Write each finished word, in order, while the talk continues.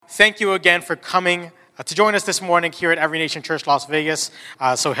thank you again for coming to join us this morning here at Every Nation Church, Las Vegas.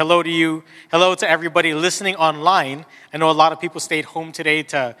 So hello to you. Hello to everybody listening online. I know a lot of people stayed home today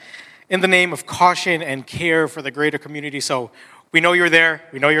in the name of caution and care for the greater community. So we know you're there.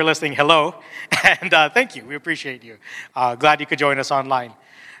 We know you're listening. Hello. And thank you. We appreciate you. Glad you could join us online.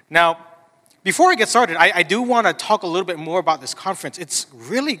 Now, before I get started, I do want to talk a little bit more about this conference. It's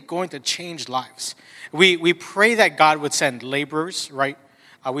really going to change lives. We pray that God would send laborers, right?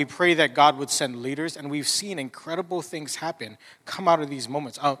 We pray that God would send leaders, and we've seen incredible things come out of these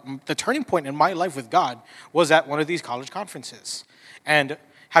moments. The turning point in my life with God was at one of these college conferences. And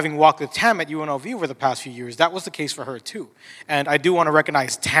having walked with Tam at UNLV over the past few years, that was the case for her too. And I do want to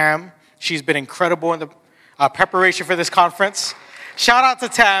recognize Tam. She's been incredible in the preparation for this conference. Shout out to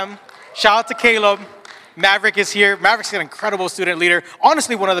Tam. Shout out to Caleb. Maverick is here. Maverick's an incredible student leader.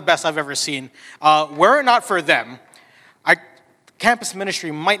 Honestly, one of the best I've ever seen. Were it not for them, campus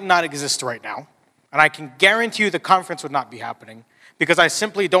ministry might not exist right now. And I can guarantee you the conference would not be happening because I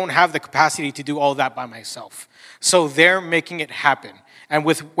simply don't have the capacity to do all that by myself. So they're making it happen. And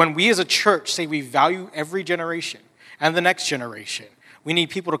when we as a church say we value every generation and the next generation, we need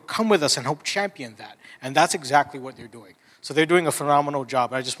people to come with us and help champion that. And that's exactly what they're doing. So they're doing a phenomenal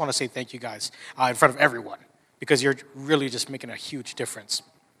job. I just want to say thank you guys in front of everyone because you're really just making a huge difference.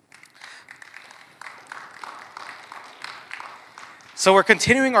 So we're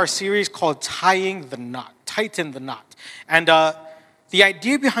continuing our series called Tying the Knot, Tighten the Knot. And the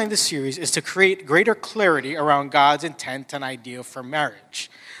idea behind this series is to create greater clarity around God's intent and idea for marriage.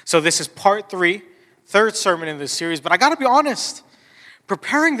 So this is part 3, third sermon in this series. But I got to be honest,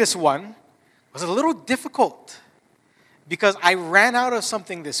 preparing this one was a little difficult because I ran out of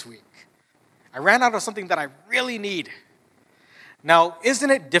something this week. I ran out of something that I really need. Now,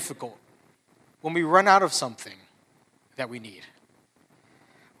 isn't it difficult when we run out of something that we need?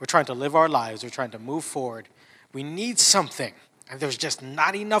 We're trying to live our lives. We're trying to move forward. We need something, and there's just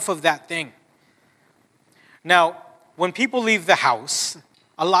not enough of that thing. Now, when people leave the house,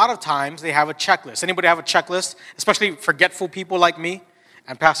 a lot of times they have a checklist. Anybody have a checklist? Especially forgetful people like me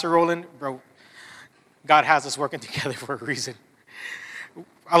and Pastor Roland, bro. God has us working together for a reason.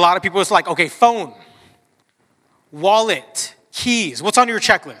 A lot of people, it's like, okay, phone, wallet, keys. What's on your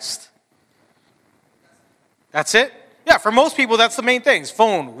checklist? That's it? Yeah, for most people, that's the main things.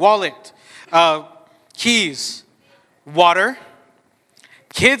 Phone, wallet, keys, water.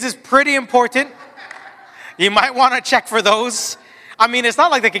 Kids is pretty important. You might want to check for those. I mean, it's not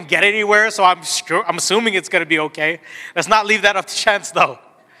like they can get anywhere, so I'm assuming it's going to be okay. Let's not leave that up to chance, though.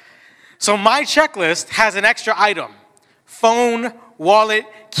 So my checklist has an extra item. Phone, wallet,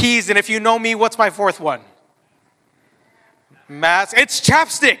 keys, and if you know me, what's my fourth one? Mask. It's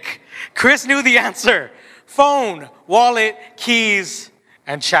chapstick. Chris knew the answer. Phone, wallet, keys,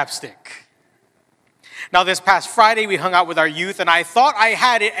 and chapstick. Now, this past Friday, we hung out with our youth, and I thought I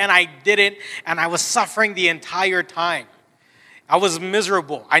had it, and I didn't, and I was suffering the entire time. I was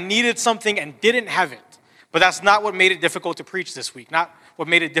miserable. I needed something and didn't have it. But that's not what made it difficult to preach this week, not what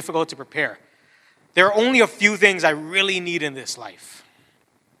made it difficult to prepare. There are only a few things I really need in this life.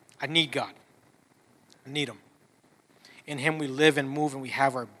 I need God. I need Him. In Him we live and move and we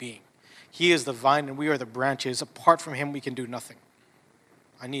have our being. He is the vine and we are the branches. Apart from Him we can do nothing.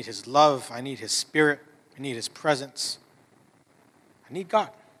 I need His love. I need His Spirit. I need His presence. I need God.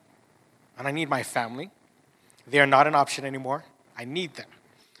 And I need my family. They are not an option anymore. I need them.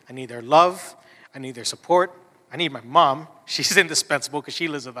 I need their love. I need their support. I need my mom. She's indispensable because she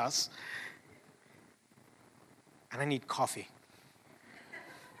lives with us. And I need coffee.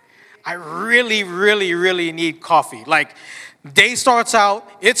 I really, really, really need coffee. Like, day starts out,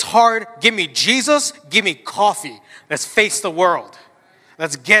 it's hard. Give me Jesus, give me coffee. Let's face the world.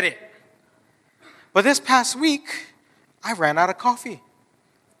 Let's get it. But this past week, I ran out of coffee.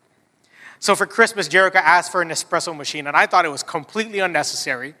 So for Christmas, Jericho asked for an espresso machine, and I thought it was completely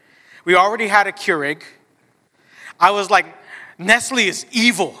unnecessary. We already had a Keurig. I was like, Nestle is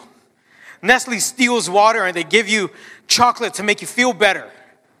evil. Nestle steals water, and they give you chocolate to make you feel better.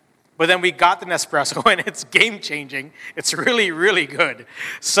 But then we got the Nespresso, and it's game-changing. It's really, really good.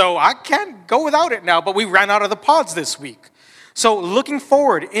 So I can't go without it now, but we ran out of the pods this week. So looking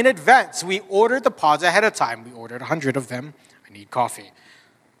forward, in advance, we ordered the pods ahead of time. We ordered 100 of them. I need coffee.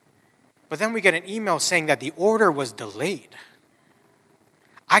 But then we get an email saying that the order was delayed.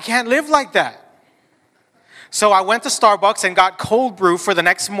 I can't live like that. So I went to Starbucks and got cold brew for the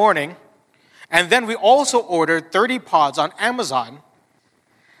next morning. And then we also ordered 30 pods on Amazon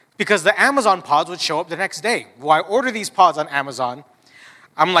because the Amazon pods would show up the next day. Well, I ordered these pods on Amazon.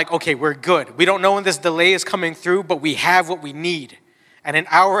 I'm like, okay, we're good. We don't know when this delay is coming through, but we have what we need. And an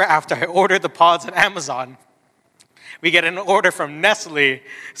hour after I ordered the pods on Amazon, we get an order from Nestle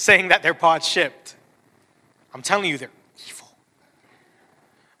saying that their pods shipped. I'm telling you, they're evil.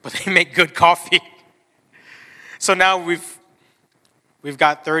 But they make good coffee. So now we've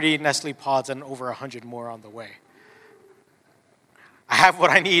got 30 Nestle pods and over 100 more on the way. I have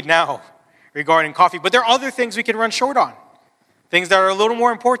what I need now regarding coffee. But there are other things we can run short on. Things that are a little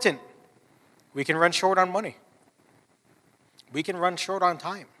more important. We can run short on money. We can run short on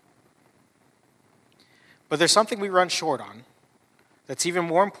time. But there's something we run short on that's even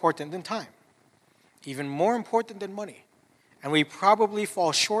more important than time, even more important than money. And we probably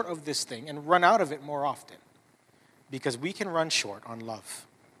fall short of this thing and run out of it more often because we can run short on love.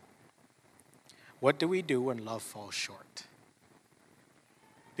 What do we do when love falls short?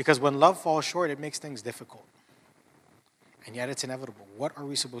 Because when love falls short, it makes things difficult. And yet it's inevitable. What are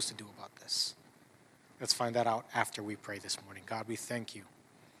we supposed to do about this? Let's find that out after we pray this morning. God, we thank you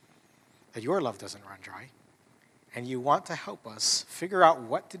that your love doesn't run dry. And you want to help us figure out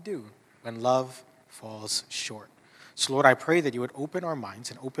what to do when love falls short. So Lord, I pray that you would open our minds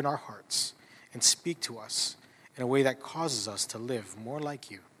and open our hearts and speak to us in a way that causes us to live more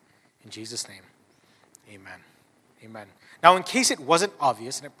like you. In Jesus' name, amen. Amen. Now, in case it wasn't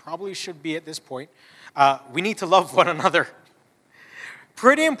obvious, and it probably should be at this point, we need to love one another.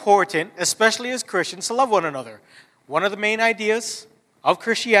 Pretty important, especially as Christians, to love one another. One of the main ideas of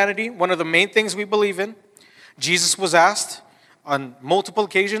Christianity, one of the main things we believe in, Jesus was asked on multiple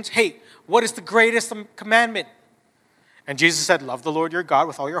occasions, hey, what is the greatest commandment? And Jesus said, love the Lord your God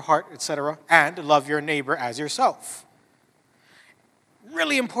with all your heart, etc., and love your neighbor as yourself.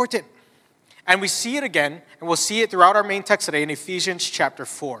 Really important. And we see it again, and we'll see it throughout our main text today in Ephesians chapter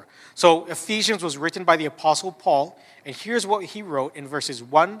 4. So Ephesians was written by the Apostle Paul, and here's what he wrote in verses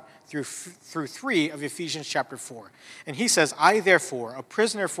 1 through 3 of Ephesians chapter 4. And he says, I therefore, a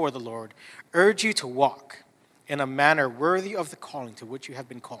prisoner for the Lord, urge you to walk in a manner worthy of the calling to which you have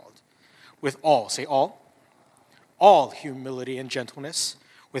been called, with all, say all humility and gentleness,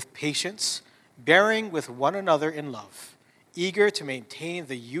 with patience, bearing with one another in love, eager to maintain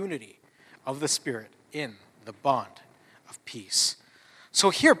the unity of the Spirit in the bond of peace.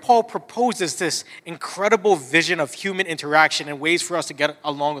 So here Paul proposes this incredible vision of human interaction and ways for us to get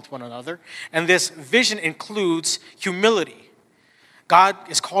along with one another. And this vision includes humility. God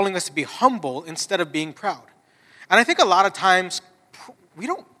is calling us to be humble instead of being proud. And I think a lot of times we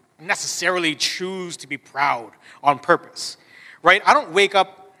don't necessarily choose to be proud on purpose, right? I don't wake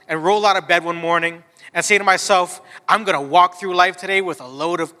up and roll out of bed one morning and say to myself, I'm going to walk through life today with a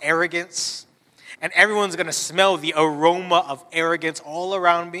load of arrogance, and everyone's going to smell the aroma of arrogance all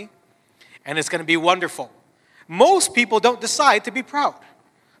around me, and it's going to be wonderful. Most people don't decide to be proud,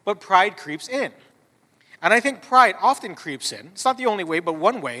 but pride creeps in. And I think pride often creeps in. It's not the only way, but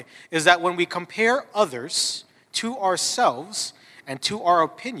one way is that when we compare others to ourselves and to our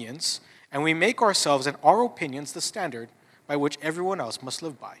opinions, and we make ourselves and our opinions the standard by which everyone else must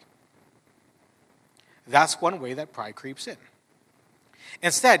live by. That's one way that pride creeps in.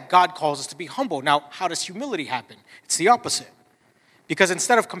 Instead, God calls us to be humble. Now, how does humility happen? It's the opposite. Because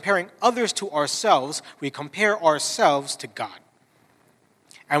instead of comparing others to ourselves, we compare ourselves to God.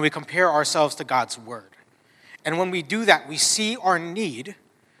 And we compare ourselves to God's word. And when we do that, we see our need,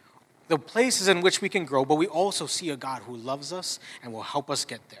 the places in which we can grow, but we also see a God who loves us and will help us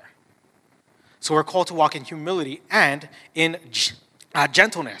get there. So we're called to walk in humility and in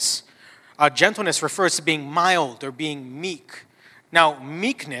gentleness. Gentleness refers to being mild or being meek. Now,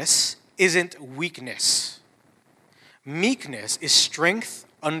 meekness isn't weakness. Meekness is strength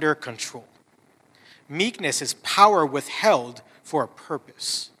under control. Meekness is power withheld for a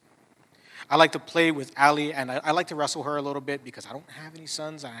purpose. I like to play with Allie, and I like to wrestle her a little bit because I don't have any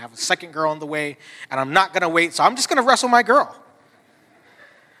sons, and I have a second girl on the way, and I'm not going to wait, so I'm just going to wrestle my girl.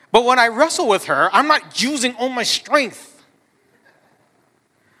 But when I wrestle with her, I'm not using all my strength.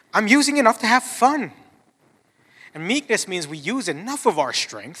 I'm using enough to have fun. And meekness means we use enough of our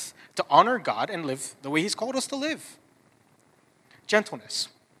strength to honor God and live the way he's called us to live. Gentleness.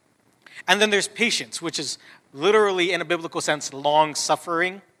 And then there's patience, which is literally, in a biblical sense,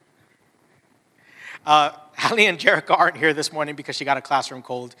 long-suffering. Hallie and Jerica aren't here this morning because she got a classroom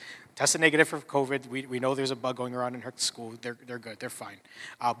cold. Tested negative for COVID. We know there's a bug going around in her school. They're good. They're fine.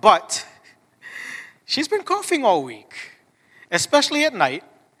 But she's been coughing all week, especially at night.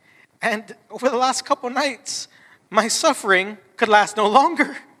 And over the last couple nights, my suffering could last no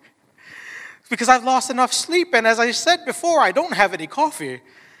longer because I've lost enough sleep. And as I said before, I don't have any coffee.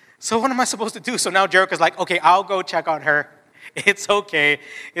 So what am I supposed to do? So now Jerica's like, okay, I'll go check on her. It's okay.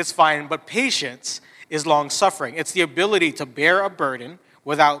 It's fine. But patience is long-suffering. It's the ability to bear a burden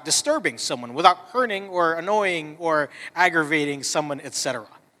without disturbing someone, without hurting or annoying or aggravating someone, etc.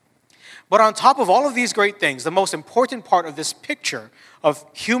 But on top of all of these great things, the most important part of this picture of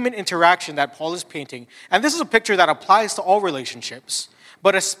human interaction that Paul is painting, and this is a picture that applies to all relationships,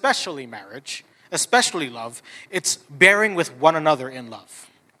 but especially marriage, especially love, it's bearing with one another in love.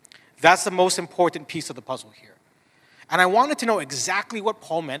 That's the most important piece of the puzzle here. And I wanted to know exactly what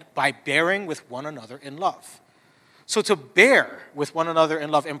Paul meant by bearing with one another in love. So to bear with one another in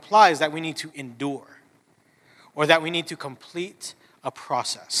love implies that we need to endure, or that we need to complete a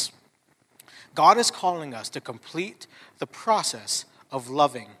process. God is calling us to complete the process of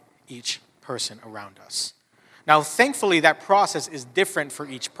loving each person around us. Now, thankfully, that process is different for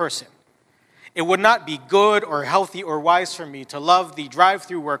each person. It would not be good or healthy or wise for me to love the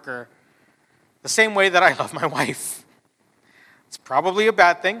drive-through worker the same way that I love my wife. It's probably a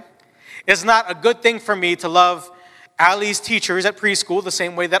bad thing. It's not a good thing for me to love Allie's teachers at preschool the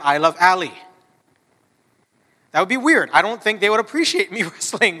same way that I love Allie. That would be weird. I don't think they would appreciate me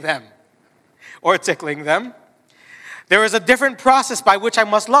wrestling them or tickling them. There is a different process by which I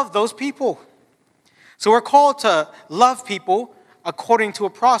must love those people. So we're called to love people according to a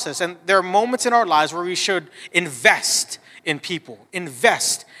process. And there are moments in our lives where we should invest in people,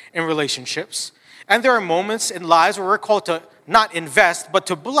 invest in relationships. And there are moments in lives where we're called to not invest, but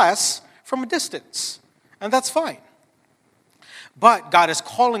to bless from a distance. And that's fine. But God is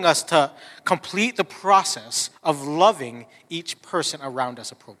calling us to complete the process of loving each person around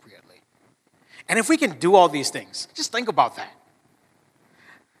us appropriately. And if we can do all these things, just think about that.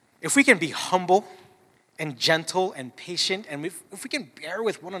 If we can be humble and gentle and patient, and if we can bear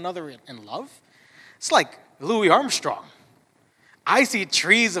with one another in love, it's like Louis Armstrong. I see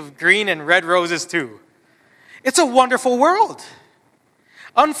trees of green and red roses too. It's a wonderful world.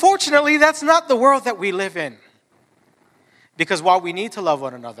 Unfortunately, that's not the world that we live in. Because while we need to love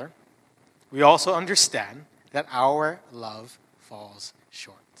one another, we also understand that our love falls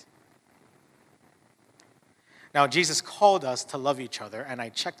short. Now, Jesus called us to love each other, and I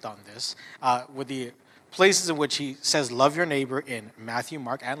checked on this with the places in which he says love your neighbor in Matthew,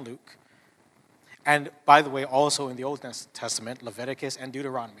 Mark, and Luke. And by the way, also in the Old Testament, Leviticus and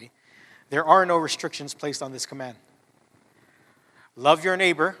Deuteronomy, there are no restrictions placed on this command. Love your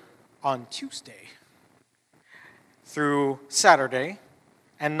neighbor on Tuesday through Saturday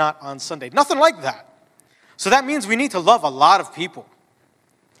and not on Sunday. Nothing like that. So that means we need to love a lot of people.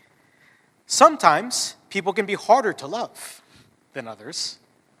 Sometimes people can be harder to love than others,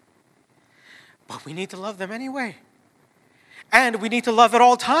 but we need to love them anyway. And we need to love at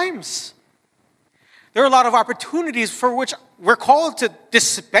all times. There are a lot of opportunities for which we're called to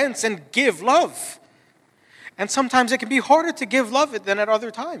dispense and give love. And sometimes it can be harder to give love than at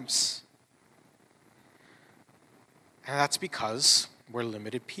other times. And that's because we're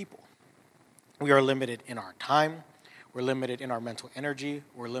limited people. We are limited in our time. We're limited in our mental energy.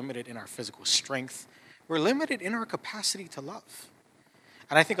 We're limited in our physical strength. We're limited in our capacity to love.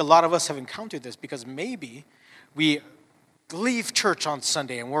 And I think a lot of us have encountered this because maybe we leave church on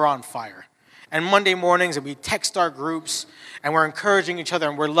Sunday and we're on fire. And Monday mornings and we text our groups and we're encouraging each other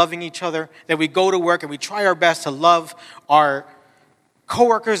and we're loving each other. Then we go to work and we try our best to love our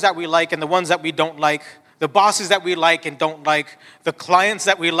coworkers that we like and the ones that we don't like, the bosses that we like and don't like, the clients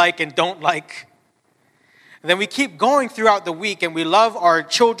that we like and don't like. And then we keep going throughout the week and we love our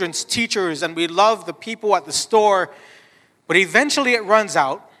children's teachers and we love the people at the store. But eventually it runs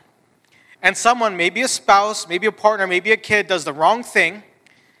out and someone, maybe a spouse, maybe a partner, maybe a kid, does the wrong thing.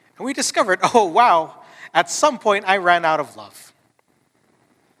 And we discovered, oh wow, at some point I ran out of love.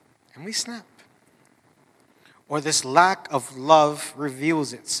 And we snap. Or this lack of love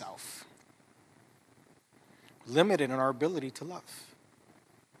reveals itself. Limited in our ability to love.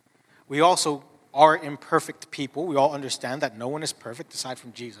 We also are imperfect people. We all understand that no one is perfect aside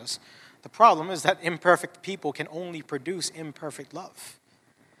from Jesus. The problem is that imperfect people can only produce imperfect love.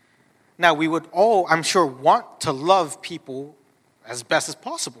 Now, we would all, I'm sure, want to love people as best as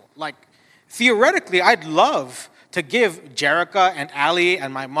possible. Like, theoretically, I'd love to give Jerica and Allie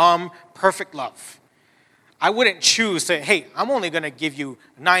and my mom perfect love. I wouldn't choose to, hey, I'm only going to give you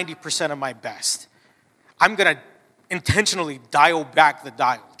 90% of my best. I'm going to intentionally dial back the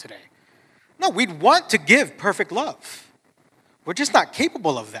dial today. No, we'd want to give perfect love. We're just not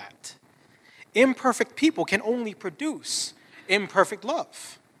capable of that. Imperfect people can only produce imperfect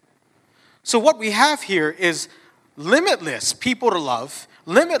love. So what we have here is limitless people to love,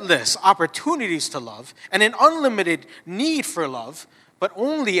 limitless opportunities to love, and an unlimited need for love, but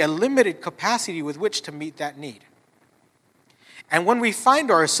only a limited capacity with which to meet that need. And when we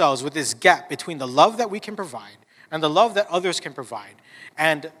find ourselves with this gap between the love that we can provide and the love that others can provide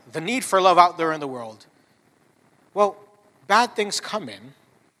and the need for love out there in the world, well, bad things come in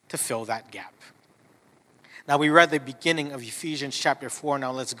to fill that gap. Now, we read the beginning of Ephesians chapter 4.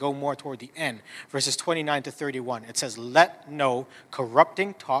 Now, let's go more toward the end. Verses 29 to 31. It says, "Let no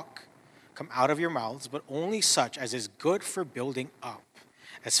corrupting talk come out of your mouths, but only such as is good for building up,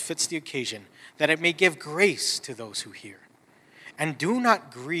 as fits the occasion, that it may give grace to those who hear. And do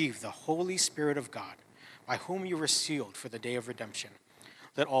not grieve the Holy Spirit of God, by whom you were sealed for the day of redemption.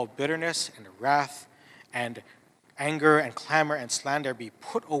 Let all bitterness and wrath and anger and clamor and slander be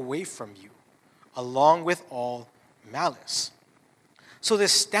put away from you, along with all malice." So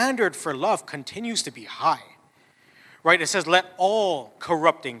this standard for love continues to be high, right? It says, let all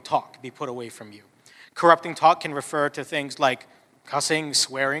corrupting talk be put away from you. Corrupting talk can refer to things like cussing,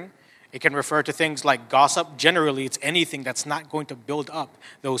 swearing. It can refer to things like gossip. Generally, it's anything that's not going to build up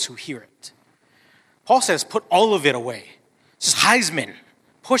those who hear it. Paul says, put all of it away. This is Heisman.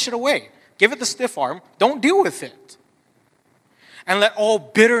 Push it away. Give it the stiff arm. Don't deal with it. And let all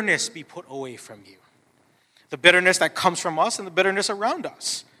bitterness be put away from you. The bitterness that comes from us and the bitterness around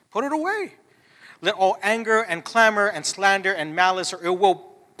us. Put it away. Let all anger and clamor and slander and malice or ill will,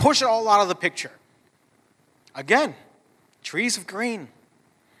 push it all out of the picture. Again, trees of green,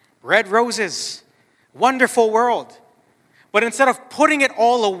 red roses, wonderful world. But instead of putting it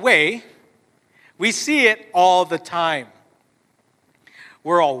all away, we see it all the time.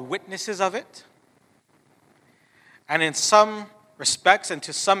 We're all witnesses of it. And in some respects and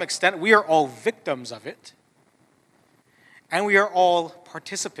to some extent, we are all victims of it. And we are all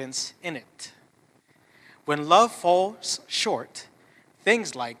participants in it. When love falls short,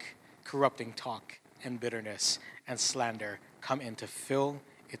 things like corrupting talk and bitterness and slander come in to fill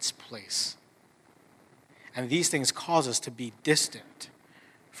its place. And these things cause us to be distant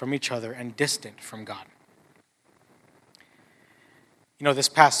from each other and distant from God. You know, this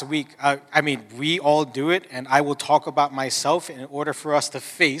past week, we all do it, and I will talk about myself in order for us to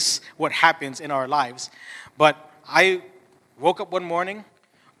face what happens in our lives. But I woke up one morning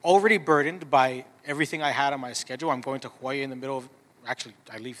already burdened by everything I had on my schedule. I'm going to Hawaii in the middle of,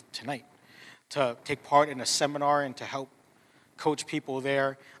 I leave tonight to take part in a seminar and to help coach people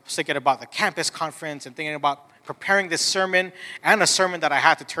there. I was thinking about the campus conference and thinking about preparing this sermon and a sermon that I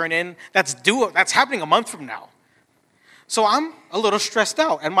had to turn in that's happening a month from now. So I'm a little stressed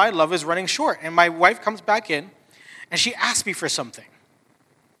out, and my love is running short. And my wife comes back in, and she asks me for something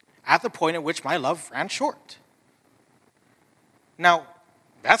at the point at which my love ran short. Now,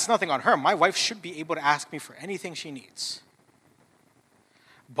 that's nothing on her. My wife should be able to ask me for anything she needs.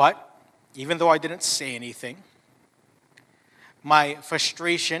 But even though I didn't say anything, my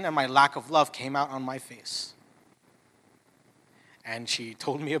frustration and my lack of love came out on my face. And she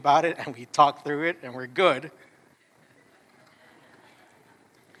told me about it, and we talked through it, and we're good.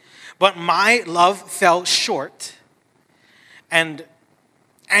 But my love fell short, and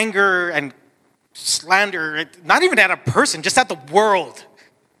anger and slander, not even at a person, just at the world.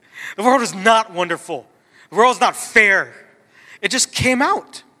 The world is not wonderful. The world is not fair. It just came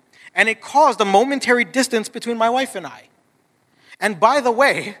out, and it caused a momentary distance between my wife and I. And by the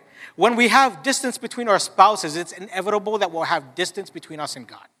way, when we have distance between our spouses, it's inevitable that we'll have distance between us and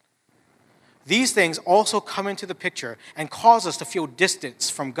God. These things also come into the picture and cause us to feel distance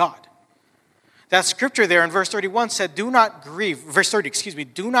from God. That scripture there in verse 31 said, do not grieve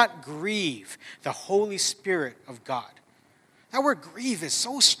the Holy Spirit of God. That word grieve is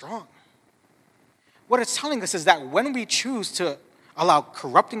so strong. What it's telling us is that when we choose to allow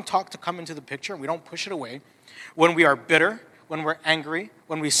corrupting talk to come into the picture and we don't push it away, when we are bitter, when we're angry,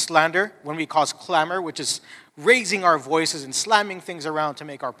 when we slander, when we cause clamor, which is raising our voices and slamming things around to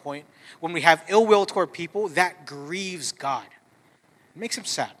make our point, when we have ill will toward people, that grieves God. It makes him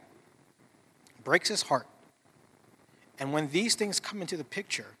sad. Breaks his heart. And when these things come into the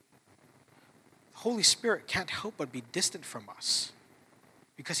picture, the Holy Spirit can't help but be distant from us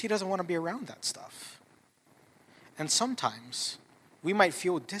because he doesn't want to be around that stuff. And sometimes we might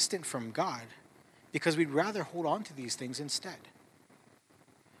feel distant from God because we'd rather hold on to these things instead.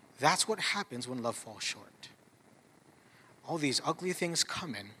 That's what happens when love falls short. All these ugly things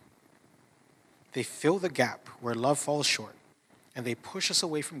come in. They fill the gap where love falls short, and they push us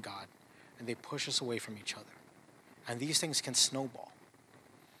away from God, and they push us away from each other. And these things can snowball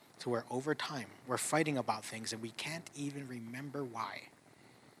to where over time we're fighting about things and we can't even remember why.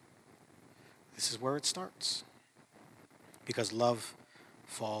 This is where it starts. Because love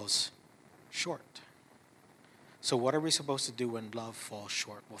falls short. So what are we supposed to do when love falls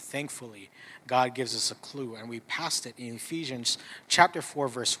short? Well, thankfully, God gives us a clue, and we passed it in Ephesians chapter 4,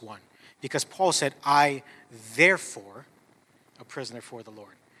 verse 1. Because Paul said, I, therefore, a prisoner for the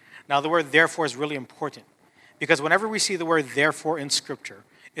Lord. Now, the word therefore is really important, because whenever we see the word therefore in Scripture,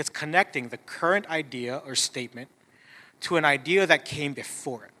 it's connecting the current idea or statement to an idea that came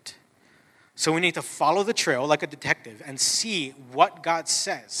before it. So we need to follow the trail like a detective and see what God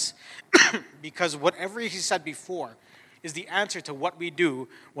says. Because whatever he said before is the answer to what we do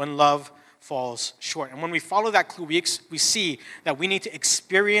when love falls short. And when we follow that clue, we see that we need to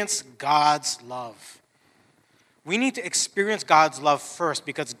experience God's love. We need to experience God's love first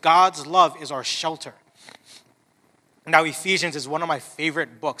because God's love is our shelter. Now, Ephesians is one of my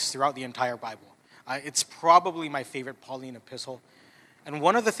favorite books throughout the entire Bible. It's probably my favorite Pauline epistle. And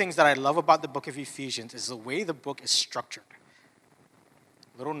one of the things that I love about the book of Ephesians is the way the book is structured.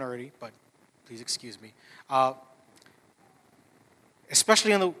 A little nerdy, but please excuse me.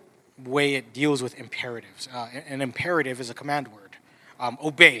 Especially in the way it deals with imperatives. An imperative is a command word.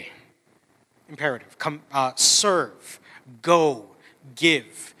 Obey, imperative. Serve, go,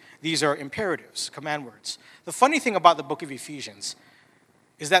 give. These are imperatives, command words. The funny thing about the book of Ephesians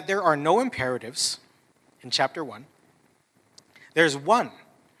is that there are no imperatives in chapter 1. There's one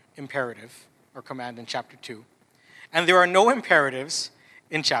imperative or command in chapter 2. And there are no imperatives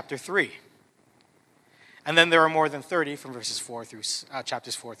in chapter 3. And then there are more than 30 from chapters 4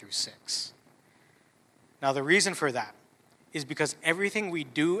 through 6. Now, the reason for that is because everything we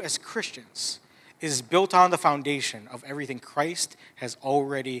do as Christians is built on the foundation of everything Christ has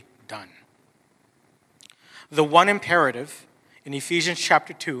already done. The one imperative in Ephesians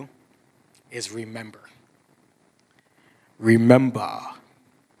chapter 2 is remember. Remember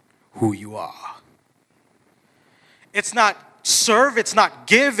who you are. It's not serve, it's not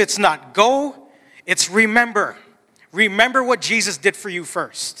give, it's not go. It's remember. Remember what Jesus did for you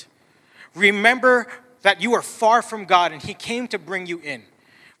first. Remember that you are far from God and he came to bring you in.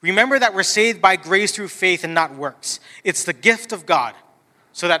 Remember that we're saved by grace through faith and not works. It's the gift of God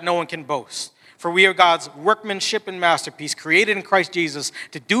so that no one can boast. For we are God's workmanship and masterpiece, created in Christ Jesus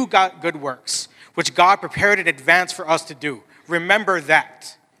to do good works, which God prepared in advance for us to do. Remember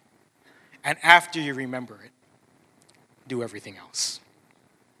that. And after you remember it, do everything else.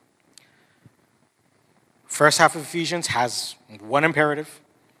 First half of Ephesians has one imperative.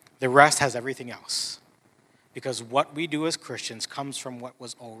 The rest has everything else. Because what we do as Christians comes from what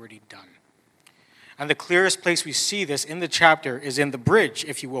was already done. And the clearest place we see this in the chapter is in the bridge,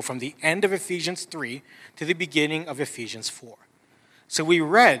 if you will, from the end of Ephesians 3 to the beginning of Ephesians 4. So we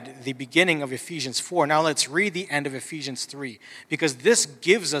read the beginning of Ephesians 4. Now let's read the end of Ephesians 3, because this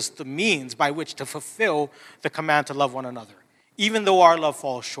gives us the means by which to fulfill the command to love one another, even though our love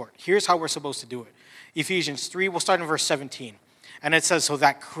falls short. Here's how we're supposed to do it. Ephesians 3, we'll start in verse 17. And it says, so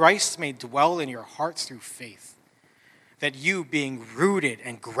that Christ may dwell in your hearts through faith, that you, being rooted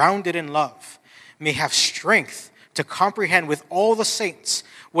and grounded in love, may have strength to comprehend with all the saints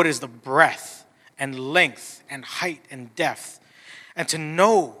what is the breadth and length and height and depth, and to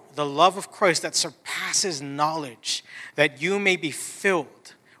know the love of Christ that surpasses knowledge, that you may be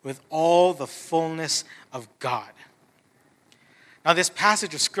filled with all the fullness of God. Now, this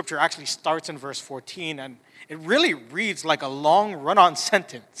passage of Scripture actually starts in verse 14, and it really reads like a long run-on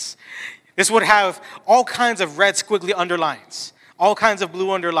sentence. This would have all kinds of red squiggly underlines, all kinds of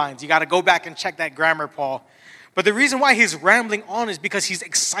blue underlines. You got to go back and check that grammar, Paul. But the reason why he's rambling on is because he's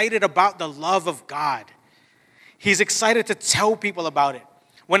excited about the love of God. He's excited to tell people about it.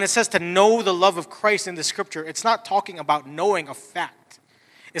 When it says to know the love of Christ in the Scripture, it's not talking about knowing a fact.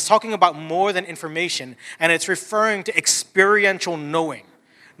 It's talking about more than information, and it's referring to experiential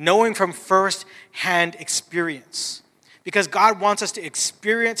knowing from first-hand experience. Because God wants us to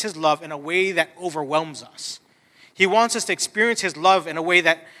experience his love in a way that overwhelms us. He wants us to experience his love in a way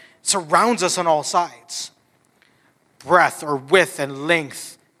that surrounds us on all sides. Breadth or width and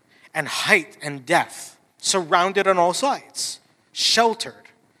length and height and depth, surrounded on all sides, sheltered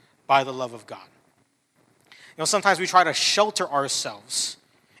by the love of God. You know, sometimes we try to shelter ourselves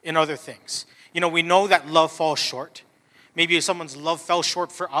in other things. You know, we know that love falls short. Maybe someone's love fell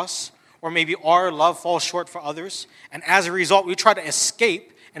short for us, or maybe our love falls short for others. And as a result, we try to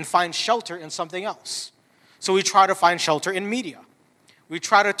escape and find shelter in something else. So we try to find shelter in media. We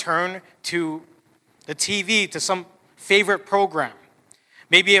try to turn to the TV, to some favorite program.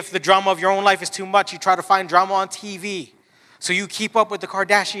 Maybe if the drama of your own life is too much, you try to find drama on TV. So you keep up with the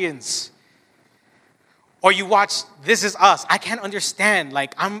Kardashians. Or you watch This Is Us. I can't understand.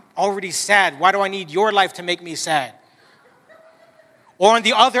 Like, I'm already sad. Why do I need your life to make me sad? Or on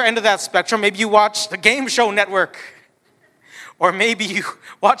the other end of that spectrum, maybe you watch the Game Show Network. Or maybe you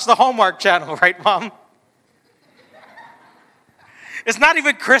watch the Hallmark Channel, right, Mom? It's not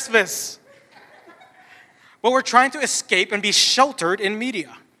even Christmas. But we're trying to escape and be sheltered in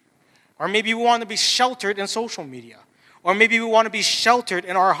media. Or maybe we want to be sheltered in social media. Or maybe we want to be sheltered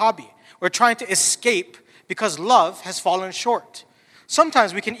in our hobby. We're trying to escape because love has fallen short.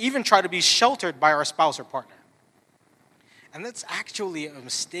 Sometimes we can even try to be sheltered by our spouse or partner. And that's actually a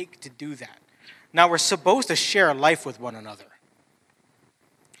mistake to do that. Now, we're supposed to share life with one another.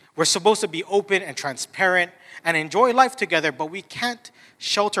 We're supposed to be open and transparent and enjoy life together, but we can't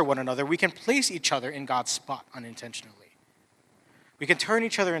shelter one another. We can place each other in God's spot unintentionally. We can turn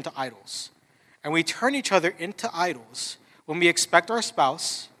each other into idols. And we turn each other into idols when we expect our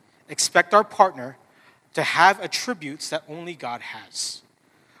spouse, expect our partner to have attributes that only God has,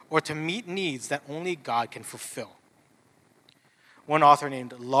 or to meet needs that only God can fulfill. One author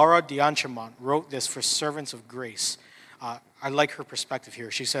named Laura Dianchemont wrote this for Servants of Grace. I like her perspective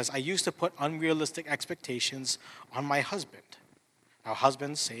here. She says, I used to put unrealistic expectations on my husband. Now,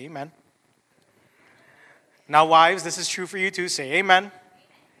 husbands, say amen. Now, wives, this is true for you too. Say amen.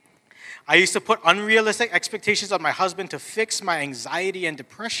 I used to put unrealistic expectations on my husband to fix my anxiety and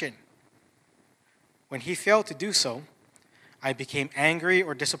depression. When he failed to do so, I became angry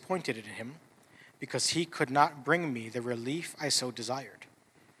or disappointed in him because he could not bring me the relief I so desired.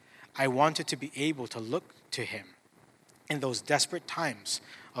 I wanted to be able to look to him in those desperate times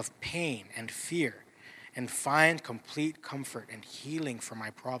of pain and fear and find complete comfort and healing for my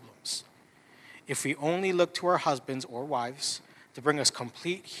problems. If we only look to our husbands or wives to bring us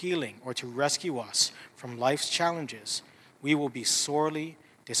complete healing or to rescue us from life's challenges, we will be sorely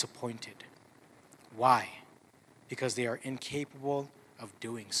disappointed. Why? Because they are incapable of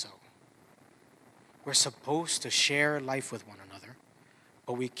doing so. We're supposed to share life with one another,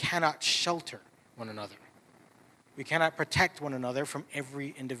 but we cannot shelter one another. We cannot protect one another from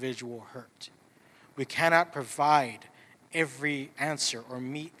every individual hurt. We cannot provide every answer or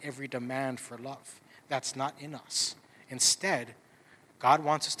meet every demand for love. That's not in us. Instead, God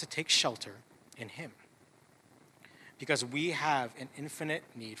wants us to take shelter in Him. Because we have an infinite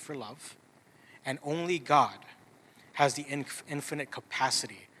need for love, and only God has the infinite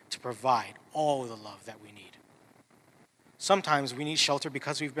capacity to provide all the love that we need. Sometimes we need shelter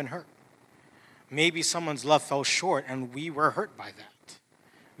because we've been hurt. Maybe someone's love fell short and we were hurt by that.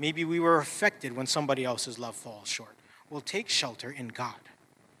 Maybe we were affected when somebody else's love falls short. Well, take shelter in God.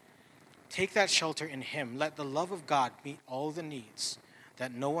 Take that shelter in Him. Let the love of God meet all the needs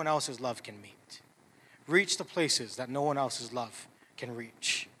that no one else's love can meet. Reach the places that no one else's love can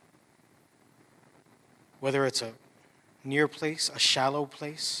reach. Whether it's a near place, a shallow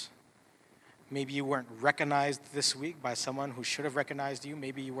place. Maybe you weren't recognized this week by someone who should have recognized you.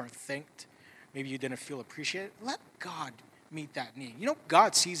 Maybe you weren't thanked. Maybe you didn't feel appreciated. Let God meet that need. You know,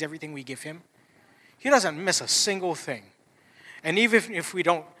 God sees everything we give Him. He doesn't miss a single thing. And even if we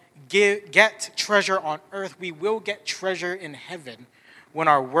don't get treasure on earth, we will get treasure in heaven when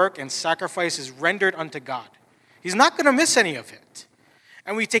our work and sacrifice is rendered unto God. He's not going to miss any of it.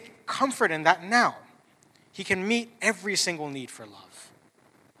 And we take comfort in that now. He can meet every single need for love.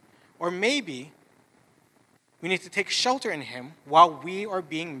 Or maybe we need to take shelter in Him while we are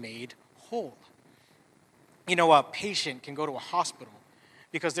being made whole. You know, a patient can go to a hospital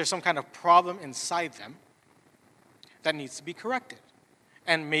because there's some kind of problem inside them that needs to be corrected.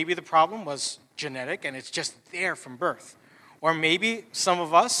 And maybe the problem was genetic and it's just there from birth. Or maybe some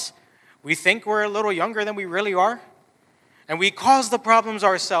of us, we think we're a little younger than we really are, and we cause the problems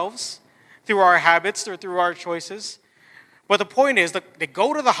ourselves through our habits or through our choices. But the point is that they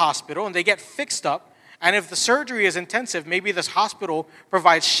go to the hospital and they get fixed up, and if the surgery is intensive, maybe this hospital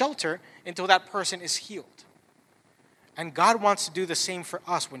provides shelter until that person is healed. And God wants to do the same for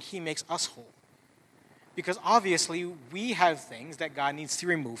us when He makes us whole. Because obviously, we have things that God needs to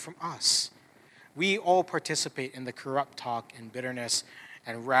remove from us. We all participate in the corrupt talk and bitterness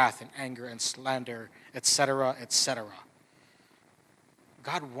and wrath and anger and slander, etc., etc.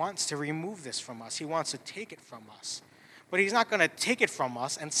 God wants to remove this from us. He wants to take it from us. But He's not going to take it from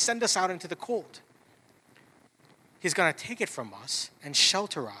us and send us out into the cold. He's going to take it from us and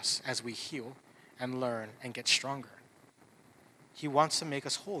shelter us as we heal and learn and get stronger. He wants to make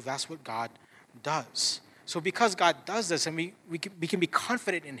us whole. That's what God does. So because God does this and we can be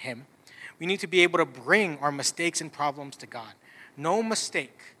confident in Him, we need to be able to bring our mistakes and problems to God. No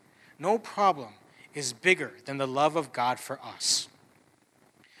mistake, no problem is bigger than the love of God for us.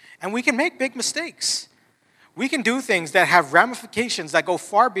 And we can make big mistakes. We can do things that have ramifications that go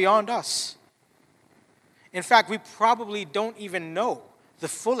far beyond us. In fact, we probably don't even know the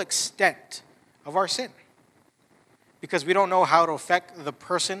full extent of our sin. Because we don't know how to affect the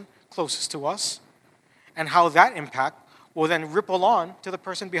person closest to us and how that impact will then ripple on to the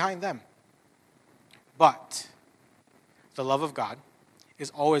person behind them. But the love of God is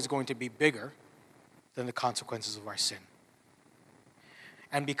always going to be bigger than the consequences of our sin.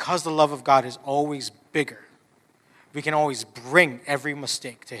 And because the love of God is always bigger, we can always bring every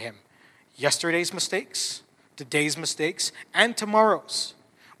mistake to Him. Yesterday's mistakes, today's mistakes, and tomorrow's.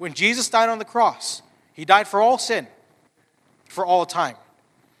 When Jesus died on the cross, He died for all sin, for all time.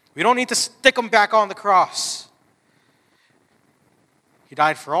 We don't need to stick Him back on the cross. He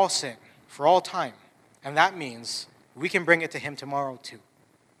died for all sin, for all time. And that means we can bring it to Him tomorrow too.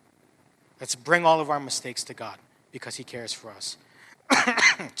 Let's bring all of our mistakes to God because He cares for us.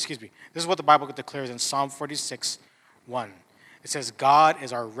 Excuse me. This is what the Bible declares in Psalm 46:1. It says, God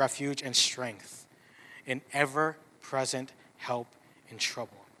is our refuge and strength, an ever-present help in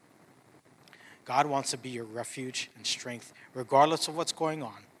trouble. God wants to be your refuge and strength, regardless of what's going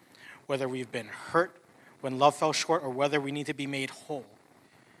on, whether we've been hurt when love fell short or whether we need to be made whole.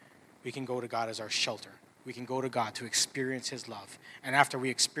 We can go to God as our shelter. We can go to God to experience His love. And after we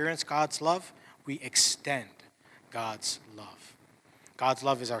experience God's love, we extend God's love. God's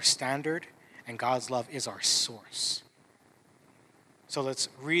love is our standard, and God's love is our source. So let's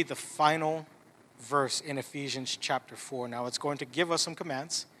read the final verse in Ephesians chapter 4. Now, it's going to give us some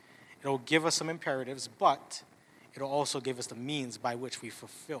commands. It'll give us some imperatives, but it'll also give us the means by which we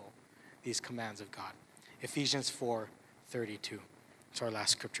fulfill these commands of God. Ephesians 4:32. It's our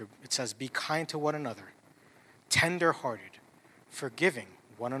last scripture. It says, be kind to one another, tenderhearted, forgiving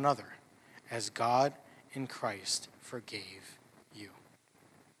one another, as God in Christ forgave you.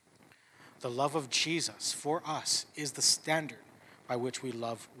 The love of Jesus for us is the standard by which we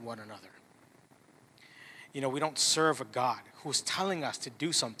love one another. You know, we don't serve a God who's telling us to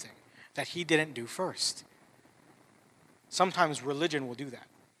do something that He didn't do first. Sometimes religion will do that.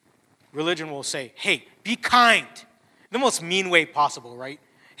 Religion will say, hey, be kind. The most mean way possible, right?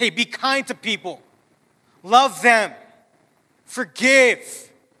 Hey, be kind to people. Love them. Forgive.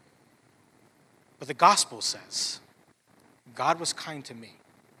 But the gospel says, God was kind to me.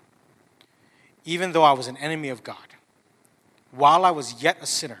 Even though I was an enemy of God, while I was yet a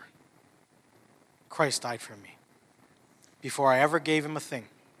sinner, Christ died for me. Before I ever gave Him a thing,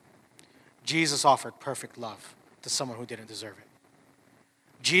 Jesus offered perfect love to someone who didn't deserve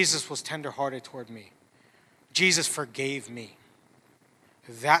it. Jesus was tenderhearted toward me. Jesus forgave me.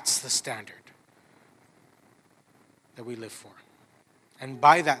 That's the standard that we live for. And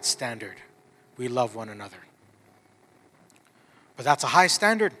by that standard, we love one another. But that's a high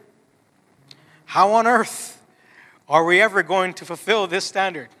standard. How on earth are we ever going to fulfill this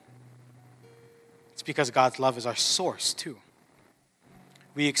standard? It's because God's love is our source too.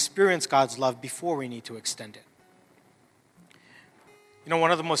 We experience God's love before we need to extend it. You know,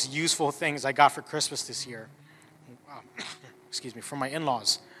 one of the most useful things I got for Christmas this year, from my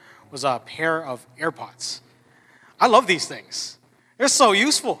in-laws, was a pair of AirPods. I love these things. They're so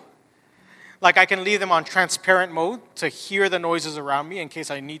useful. Like, I can leave them on transparent mode to hear the noises around me in case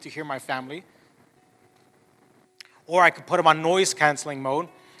I need to hear my family. Or I could put them on noise canceling mode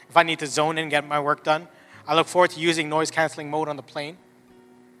if I need to zone in and get my work done. I look forward to using noise canceling mode on the plane.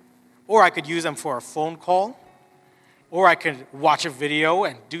 Or I could use them for a phone call. Or I could watch a video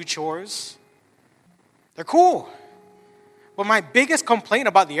and do chores. They're cool. But my biggest complaint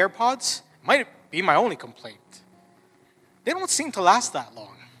about the AirPods might be my only complaint. They don't seem to last that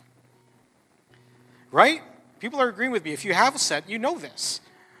long. Right? People are agreeing with me. If you have a set, you know this.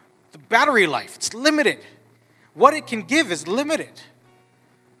 The battery life, it's limited. What it can give is limited.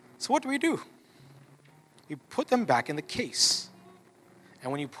 So what do? You put them back in the case.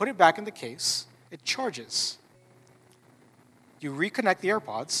 And when you put it back in the case, it charges. You reconnect the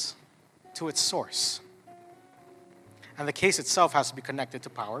AirPods to its source. And the case itself has to be connected to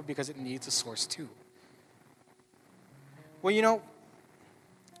power because it needs a source too. Well, you know,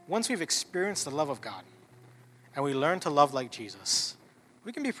 once we've experienced the love of God and we learn to love like Jesus,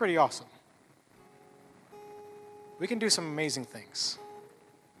 we can be pretty awesome. We can do some amazing things.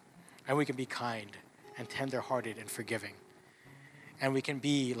 And we can be kind and tenderhearted and forgiving. And we can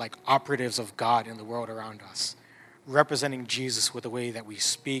be like operatives of God in the world around us, representing Jesus with the way that we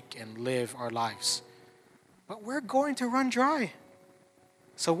speak and live our lives. But we're going to run dry.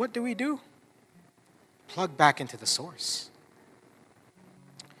 So what do? Plug back into the source.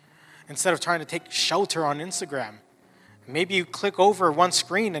 Instead of trying to take shelter on Instagram, maybe you click over one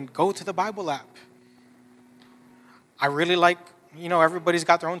screen and go to the Bible app. I really like, everybody's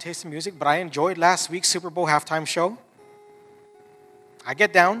got their own taste in music, but I enjoyed last week's Super Bowl halftime show. I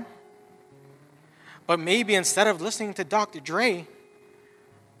get down. But maybe instead of listening to Dr. Dre,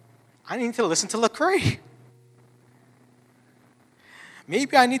 I need to listen to Lecrae.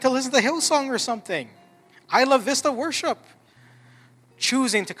 Maybe I need to listen to Hillsong or something. I Love Vista Worship.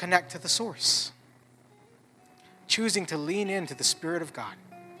 Choosing to connect to the source. Choosing to lean into the Spirit of God.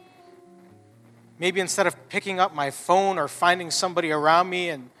 Maybe instead of picking up my phone or finding somebody around me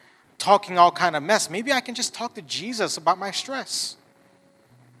and talking all kind of mess, maybe I can just talk to Jesus about my stress.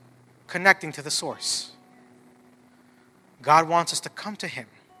 Connecting to the source. God wants us to come to Him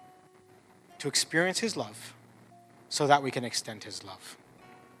to experience His love so that we can extend His love.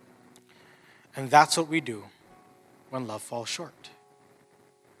 And that's what we do when love falls short.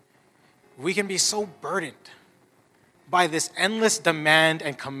 We can be so burdened by this endless demand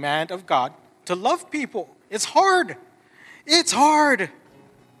and command of God to love people. It's hard. It's hard.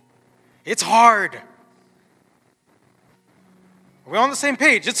 It's hard. Are we on the same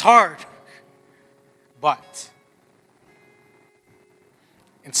page? It's hard. But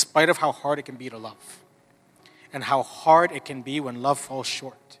in spite of how hard it can be to love and how hard it can be when love falls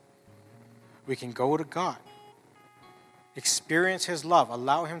short, we can go to God, experience His love,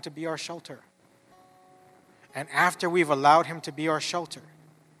 allow Him to be our shelter. And after we've allowed Him to be our shelter,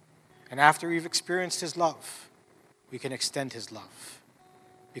 and after we've experienced His love, we can extend His love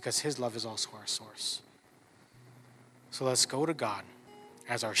because His love is also our source. So let's go to God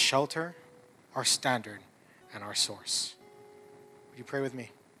as our shelter, our standard, and our source. Would you pray with me?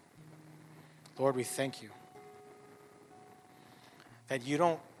 Lord, we thank You that You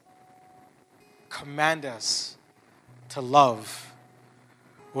don't command us to love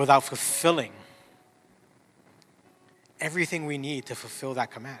without fulfilling everything we need to fulfill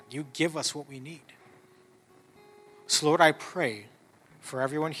that command. You give us what we need. So Lord, I pray for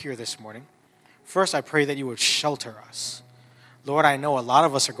everyone here this morning. First, I pray that You would shelter us. Lord, I know a lot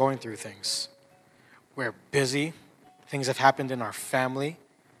of us are going through things. We're busy. Things have happened in our family.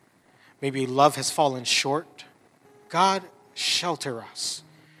 Maybe love has fallen short. God, shelter us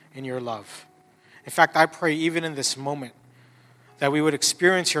in Your love. In fact, I pray even in this moment that we would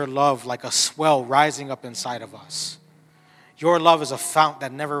experience Your love like a swell rising up inside of us. Your love is a fount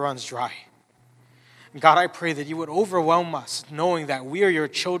that never runs dry. God, I pray that You would overwhelm us knowing that we are Your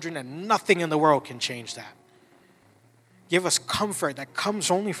children and nothing in the world can change that. Give us comfort that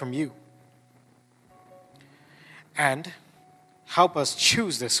comes only from You. And help us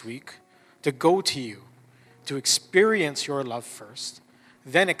choose this week to go to You, to experience Your love first,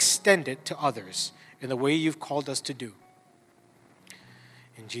 then extend it to others in the way You've called us to do.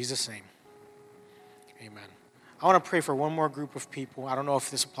 In Jesus' name, amen. I want to pray for one more group of people. I don't know if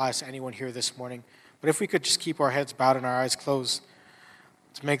this applies to anyone here this morning, but if we could just keep our heads bowed and our eyes closed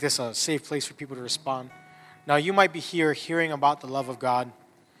to make this a safe place for people to respond. Now, you might be here hearing about the love of God,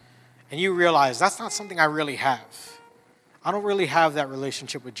 and you realize that's not something I really have. I don't really have that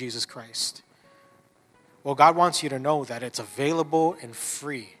relationship with Jesus Christ. Well, God wants you to know that it's available and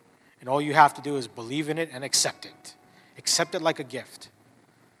free, and all you have to do is believe in it and accept it. Accept it like a gift.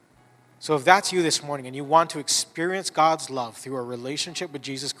 So if that's you this morning and you want to experience God's love through a relationship with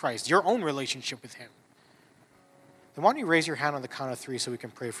Jesus Christ, your own relationship with Him, then why don't you raise your hand on the count of 3 so we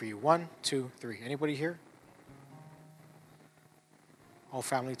can pray for you. 1, 2, 3. Anybody here? All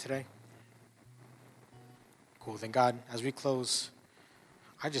family today? Cool. Then God, as we close,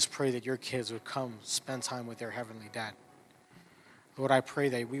 I just pray that your kids would come spend time with their Heavenly Dad. Lord, I pray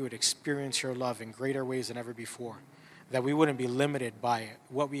that we would experience Your love in greater ways than ever before. That we wouldn't be limited by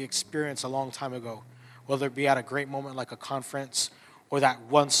what we experienced a long time ago, whether it be at a great moment like a conference or that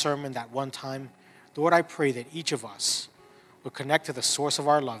one sermon, that one time. Lord, I pray that each of us would connect to the source of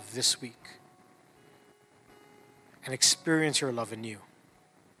our love this week and experience Your love in You.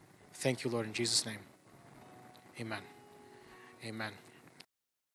 Thank You, Lord, in Jesus' name. Amen. Amen.